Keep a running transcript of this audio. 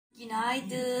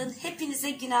Günaydın. Hepinize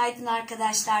günaydın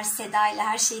arkadaşlar. Seda ile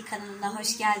Her Şey kanalına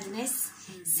hoş geldiniz.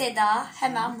 Seda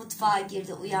hemen mutfağa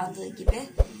girdi uyandığı gibi.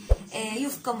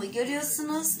 Yufkamı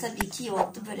görüyorsunuz. Tabii ki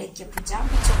yoğurtlu börek yapacağım.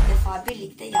 Birçok defa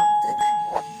birlikte yaptık.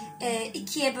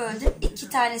 İkiye böldüm. 2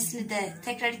 tanesini de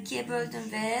tekrar ikiye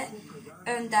böldüm ve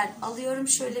önden alıyorum.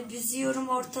 Şöyle büzüyorum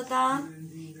ortadan.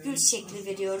 Gül şekli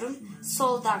veriyorum.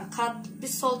 Soldan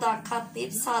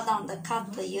katlayıp sağdan da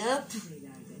katlayıp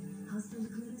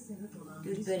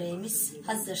gül böreğimiz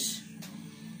hazır.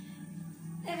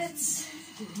 Evet.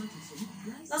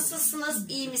 Nasılsınız?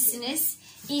 İyi misiniz?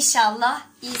 İnşallah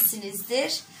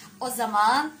iyisinizdir. O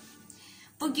zaman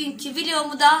bugünkü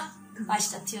videomu da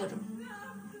başlatıyorum.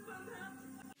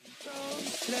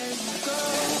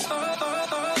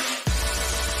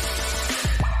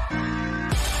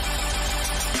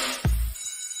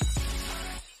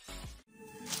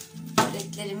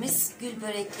 Gül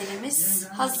böreklerimiz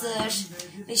hazır.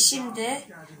 Ve şimdi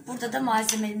burada da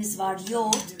malzemelerimiz var.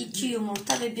 Yoğurt, 2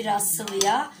 yumurta ve biraz sıvı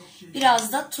yağ.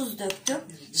 Biraz da tuz döktüm.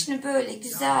 Şimdi böyle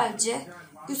güzelce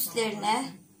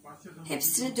üstlerine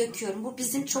hepsini döküyorum. Bu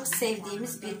bizim çok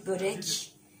sevdiğimiz bir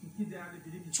börek.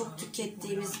 Çok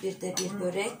tükettiğimiz bir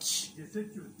börek.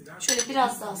 Şöyle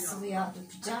biraz daha sıvı yağ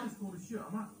dökeceğim.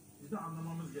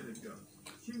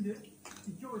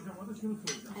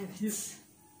 Evet.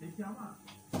 Peki ama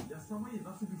yasamayı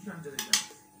nasıl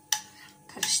güçlendireceğiz?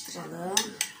 Karıştıralım.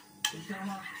 Peki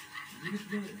ama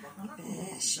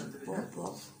ve şimdi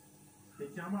bol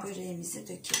böreğimizi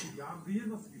dökelim. yargıyı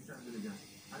nasıl güçlendireceğiz?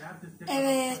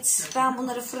 Evet, ben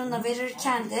bunları fırına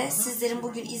verirken de sizlerin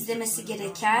bugün izlemesi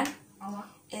gereken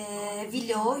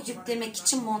vlogu yüklemek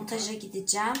için montaja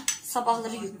gideceğim.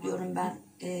 Sabahları yüklüyorum ben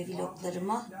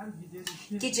vloglarımı.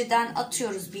 Geceden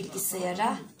atıyoruz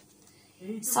bilgisayara.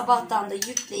 Sabahtan da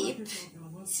yükleyip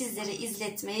sizlere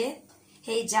izletmeyi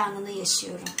heyecanını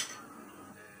yaşıyorum.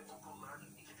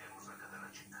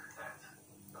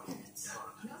 Evet.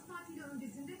 Yaz tatili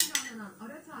öncesinde planlanan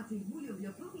ara tatil bu yıl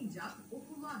yapılmayacak.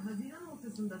 Okullar Haziran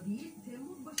ortasında değil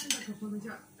Temmuz başında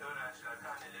kapanacak. Öğrenciler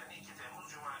karnelerini 2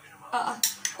 Temmuz Cuma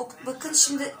günü Bakın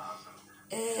şimdi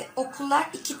okullar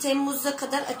 2 Temmuz'a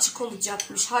kadar açık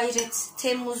olacakmış. Hayret,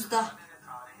 Temmuz'da.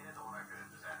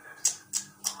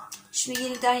 Şimdi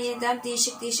yeniden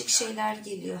değişik şeyler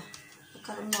geliyor.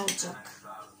 Bakalım ne olacak.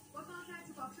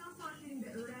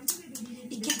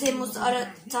 2 Temmuz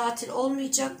ara tatil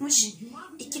olmayacakmış.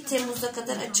 2 Temmuz'a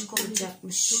kadar açık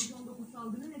olacakmış.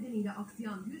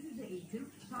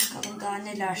 Bakalım daha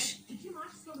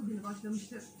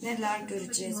neler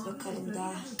göreceğiz bakalım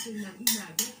daha.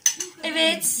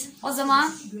 Evet, o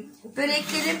zaman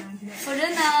böreklerim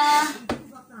fırına.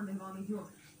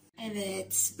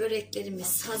 Evet,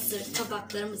 böreklerimiz hazır.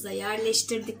 Tabaklarımıza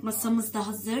yerleştirdik. Masamız da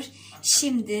hazır.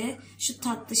 Şimdi şu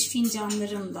tatlış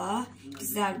fincanlarımla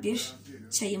güzel bir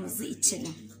çayımızı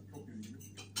içelim.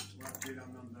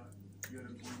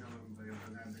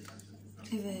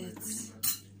 Evet.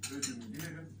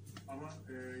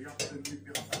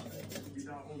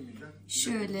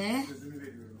 Şöyle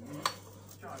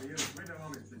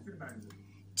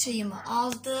çayımı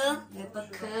aldım ve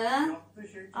bakın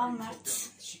anlat.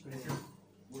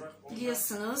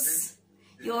 Biliyorsunuz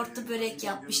yoğurtlu börek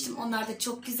yapmıştım. Onlar da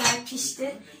çok güzel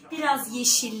pişti. Biraz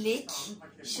yeşillik.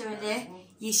 Şöyle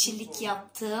yeşillik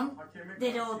yaptım.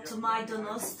 Dereotu,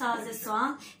 maydanoz, taze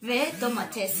soğan ve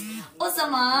domates. O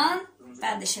zaman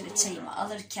ben de şöyle çayımı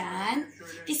alırken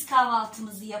biz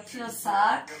kahvaltımızı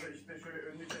yapıyorsak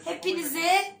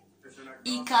hepinize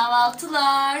iyi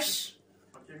kahvaltılar.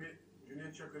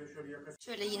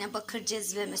 Şöyle yine bakır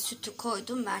cezveme sütü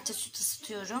koydum. Merte süt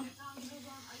ısıtıyorum.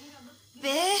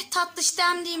 Ve tatlış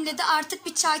demliğimle de artık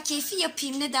bir çay keyfi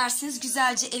yapayım. Ne dersiniz?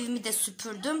 Güzelce evimi de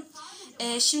süpürdüm.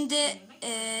 Şimdi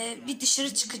bir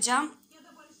dışarı çıkacağım.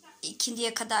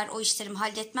 İkindiye kadar o işlerimi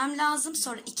halletmem lazım.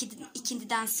 Sonra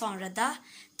ikindiden sonra da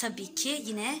tabii ki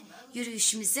yine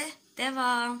yürüyüşümüze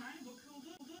devam.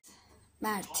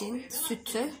 Mert'in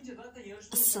sütü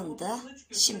ısındı.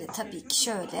 Şimdi tabii ki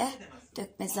şöyle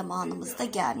dökme zamanımız da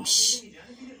gelmiş.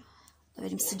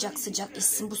 Benim sıcak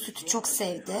içsin. Bu sütü çok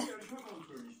sevdi.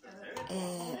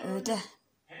 Öyle.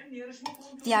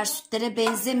 Diğer sütlere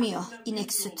benzemiyor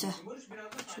inek sütü.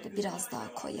 Şöyle biraz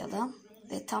daha koyalım.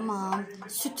 Ve tamam.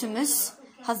 Sütümüz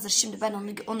hazır. Şimdi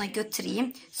ben ona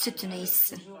götüreyim. Sütünü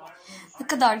içsin. Ne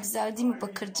kadar güzel değil mi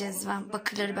bakır cezvem?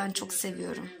 Bakırları ben çok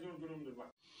seviyorum.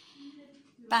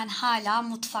 Ben hala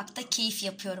mutfakta keyif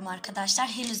yapıyorum arkadaşlar.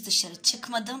 Henüz dışarı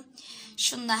çıkmadım.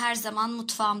 Şununla her zaman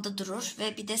mutfağımda durur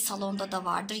ve bir de salonda da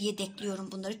vardır.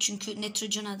 Yedekliyorum bunları çünkü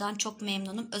Neutrogena'dan çok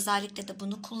memnunum. Özellikle de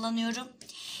bunu kullanıyorum.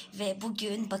 Ve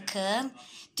bugün bakın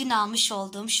dün almış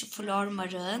olduğum şu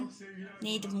Flormar'ın,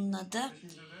 neydi bunun adı?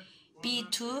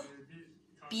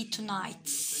 Be Tonight.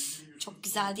 Çok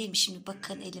güzel değil mi? Şimdi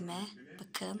bakın elime.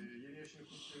 Bakın.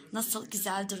 Nasıl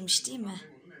güzel durmuş değil mi?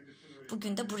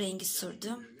 Bugün de bu rengi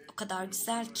sürdüm. O kadar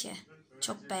güzel ki.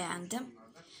 Çok beğendim.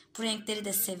 Bu renkleri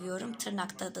de seviyorum.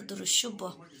 Tırnakta da duruşu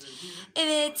bu.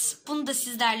 Evet, bunu da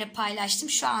sizlerle paylaştım.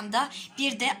 Şu anda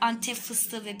bir de Antep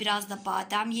fıstığı ve biraz da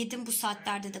badem yedim. Bu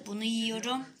saatlerde de bunu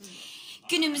yiyorum.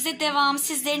 Günümüze devam.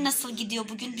 Sizlerin nasıl gidiyor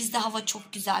bugün? Bizde hava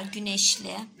çok güzel,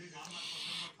 güneşli.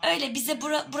 Öyle bize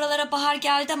buralara bahar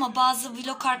geldi ama bazı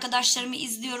vlog arkadaşlarımı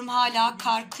izliyorum, hala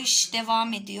kar kış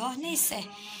devam ediyor. Neyse,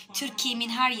 Türkiye'min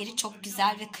her yeri çok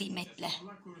güzel ve kıymetli.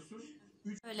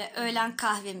 Böyle öğlen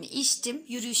kahvemi içtim,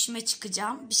 yürüyüşüme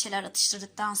çıkacağım bir şeyler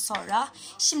atıştırdıktan sonra.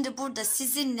 Şimdi burada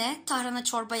sizinle tarhana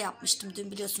çorba yapmıştım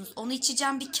dün, biliyorsunuz. Onu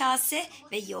içeceğim, bir kase,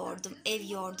 ve yoğurdum. Ev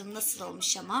yoğurdum nasıl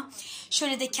olmuş ama.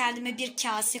 Şöyle de kendime bir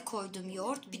kase koydum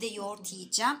yoğurt, bir de yoğurt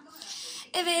yiyeceğim.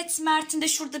 Evet, Mert'in de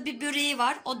şurada bir böreği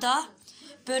var. O da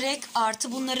börek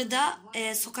artı, bunları da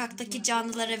sokaktaki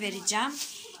canlılara vereceğim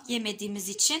yemediğimiz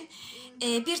için.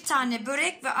 Bir tane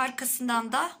börek ve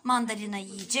arkasından da mandalina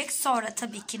yiyecek. Sonra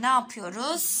tabii ki ne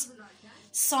yapıyoruz?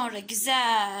 Sonra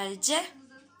güzelce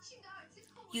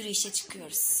yürüyüşe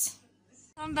çıkıyoruz.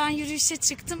 Tam ben yürüyüşe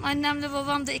çıktım. Annemle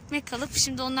babam da ekmek alıp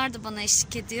şimdi onlar da bana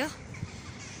eşlik ediyor.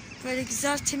 Böyle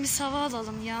güzel temiz hava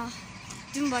alalım ya.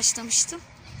 Dün başlamıştım.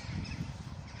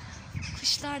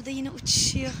 Kuşlar da yine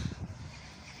uçuşuyor.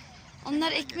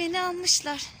 Onlar ekmeğini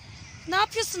almışlar. Ne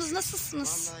yapıyorsunuz?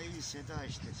 Nasılsınız? Vallahi iyi Seda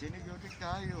işte. Seni gördük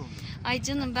daha iyi oldu. Ay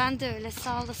canım, ben de öyle,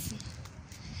 sağ olasın.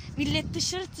 Millet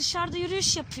dışarıda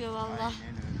yürüyüş yapıyor vallahi.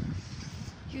 Aynen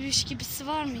öyle. Yürüyüş gibisi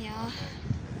var mı ya?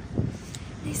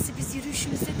 Neyse, biz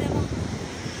yürüyüşümüze devam.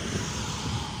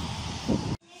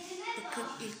 Bakın,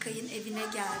 İlkay'ın evine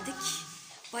geldik.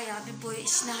 Bayağı bir boya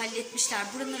işini halletmişler.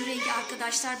 Buranın rengi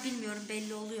arkadaşlar bilmiyorum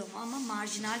belli oluyor mu ama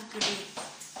marjinal gri.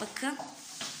 Bakın.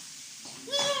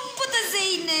 Bu da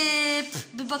Zeynep.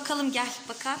 Bir bakalım, gel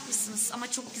bakar mısınız?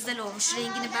 Ama çok güzel olmuş.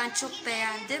 Rengini ben çok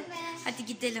beğendim. Hadi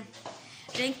gidelim.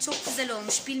 Renk çok güzel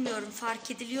olmuş. Bilmiyorum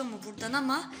fark ediliyor mu buradan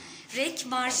ama renk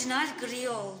marjinal gri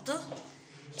oldu.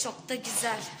 Çok da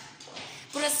güzel.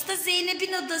 Burası da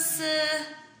Zeynep'in odası.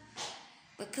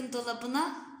 Bakın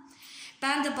dolabına.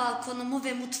 Ben de balkonumu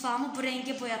ve mutfağımı bu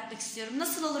renge boyatmak istiyorum.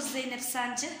 Nasıl olur Zeynep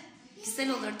sence? Güzel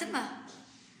olur değil mi?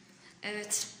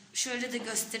 Evet. Şöyle de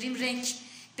göstereyim. Renk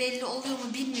belli oluyor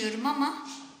mu bilmiyorum ama.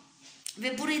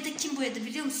 Ve burayı da kim boyadı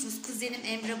biliyor musunuz? Kuzenim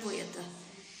Emre boyadı.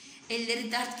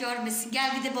 Elleri dert görmesin.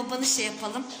 Gel bir de babanı şey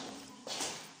yapalım.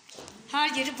 Her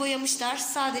yeri boyamışlar.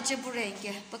 Sadece bu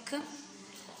rengi. Bakın.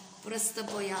 Burası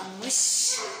da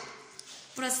boyanmış.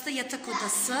 Burası da yatak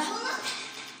odası.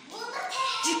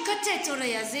 Dikkat et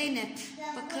oraya Zeynep.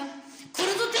 Bakın.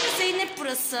 Kurudu değil mi Zeynep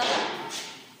burası?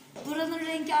 Buranın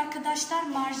rengi arkadaşlar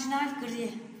marjinal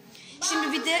gri.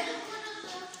 Şimdi bir de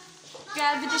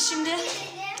gel bir de şimdi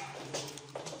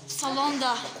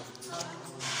salonda.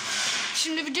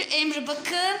 Şimdi bir de Emre,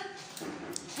 bakın.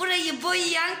 Burayı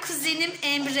boyayan kuzenim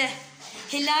Emre.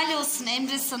 Helal olsun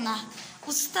Emre sana.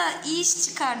 Usta iyi iş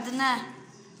çıkardın ha.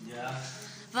 Ya.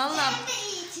 Vallahi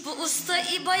bu usta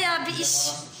bayağı bir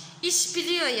iş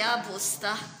biliyor ya bu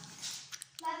usta.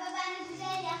 Baba ben de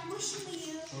güzel yapmış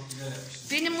mıyım? Çok güzel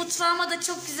yapmışsın. Benim mutfağıma da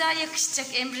çok güzel yakışacak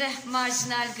Emre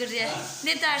marjinal gri.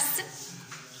 Ne dersin?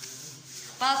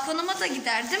 Balkonuma da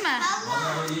gider değil mi?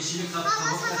 Vallahi o yeşili Baba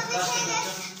sana bir şey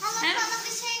He? sana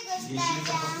bir şey Yeşili göstereceğim.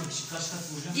 kapatmak için kaç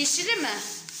kat vuracağım? Yeşili mi?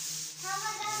 Baba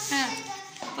ben bir He. şey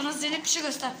göstereceğim. Bana Zeynep bir şey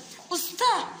göster.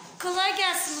 Usta kolay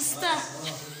gelsin usta.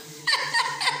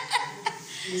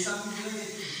 İnsan bir buraya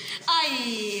getirir.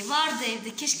 Ay vardı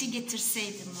evde, keşke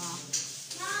getirseydim ha.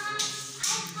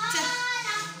 Tüh.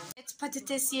 Evet,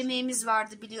 patates yemeğimiz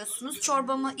vardı biliyorsunuz.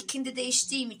 Çorbamı ikindi de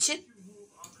içtiğim için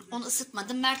onu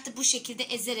ısıtmadım. Mert de bu şekilde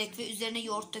ezerek ve üzerine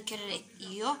yoğurt dökerek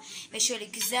yiyor. Ve şöyle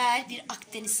güzel bir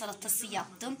Akdeniz salatası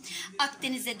yaptım.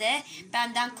 Akdeniz'e de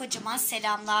benden kocaman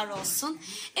selamlar olsun.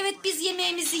 Evet, biz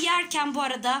yemeğimizi yerken bu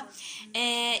arada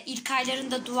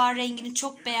İlkayların da duvar rengini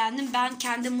çok beğendim. Ben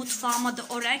kendi mutfağıma da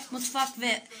o renk, mutfak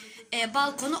ve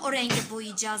balkonu o renge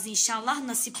boyayacağız inşallah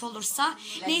nasip olursa.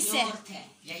 Neyse.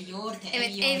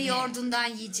 Evet, ev yoğurdundan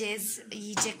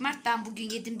yiyecek Mert. Ben bugün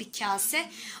yedim bir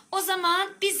kase. O zaman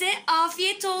bize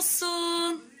afiyet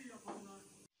olsun.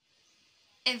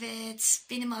 Evet,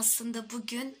 benim aslında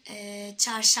bugün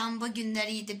çarşamba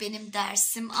günleriydi benim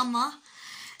dersim ama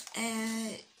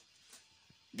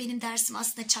benim dersim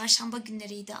aslında çarşamba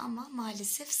günleriydi ama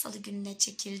maalesef salı gününe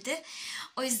çekildi.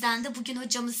 O yüzden de bugün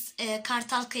hocamız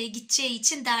Kartalkaya gideceği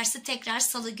için dersi tekrar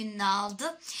salı gününe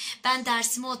aldı. Ben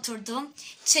dersime oturdum.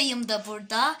 Çayım da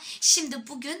burada. Şimdi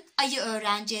bugün ayı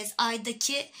öğreneceğiz.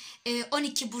 Aydaki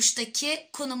 12 burçtaki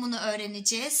konumunu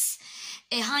öğreneceğiz.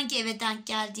 Hangi eve denk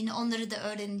geldiğini onları da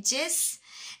öğreneceğiz.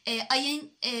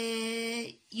 Ayın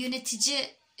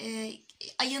yönetici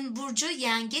ayın burcu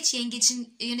yengeç.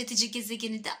 Yengecin yönetici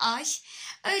gezegeni de ay.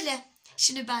 Öyle.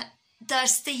 Şimdi ben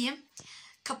dersteyim.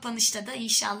 Kapanışta da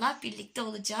inşallah birlikte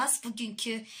olacağız.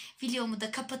 Bugünkü videomu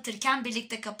da kapatırken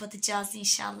birlikte kapatacağız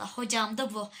inşallah. Hocam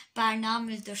da bu. Berna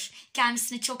Müldür.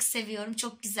 Kendisini çok seviyorum.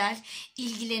 Çok güzel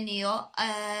ilgileniyor.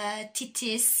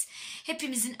 Titiz.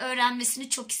 Hepimizin öğrenmesini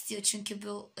çok istiyor çünkü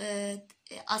bu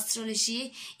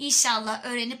astrolojiyi. İnşallah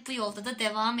öğrenip bu yolda da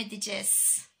devam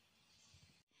edeceğiz.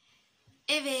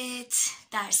 Evet,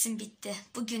 dersim bitti.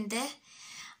 Bugün de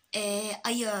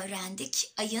ayı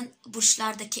öğrendik. Ayın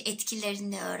burçlardaki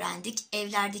etkilerini öğrendik.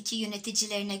 Evlerdeki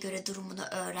yöneticilerine göre durumunu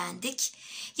öğrendik.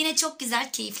 Yine çok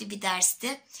güzel, keyifli bir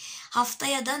dersti.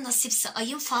 Haftaya da nasipse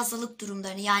ayın fazlalık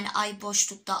durumlarını, yani ay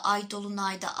boşlukta, ay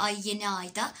dolunayda, ay yeni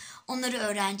ayda onları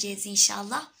öğreneceğiz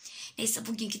inşallah. Neyse,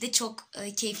 bugünkü de çok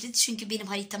keyifliydi çünkü benim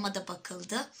haritama da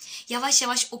bakıldı. Yavaş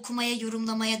yavaş okumaya,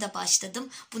 yorumlamaya da başladım.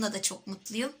 Buna da çok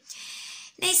mutluyum.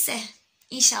 Neyse,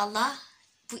 inşallah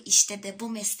bu işte de, bu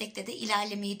meslekte de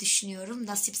ilerlemeyi düşünüyorum.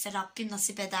 Nasipse, Rabbim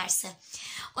nasip ederse.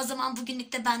 O zaman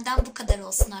bugünlük de benden bu kadar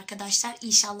olsun arkadaşlar.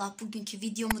 İnşallah bugünkü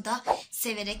videomu da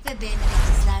severek ve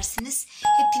beğenerek izlersiniz.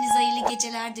 Hepinize hayırlı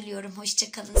geceler diliyorum.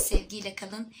 Hoşça kalın, sevgiyle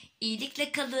kalın,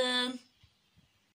 iyilikle kalın.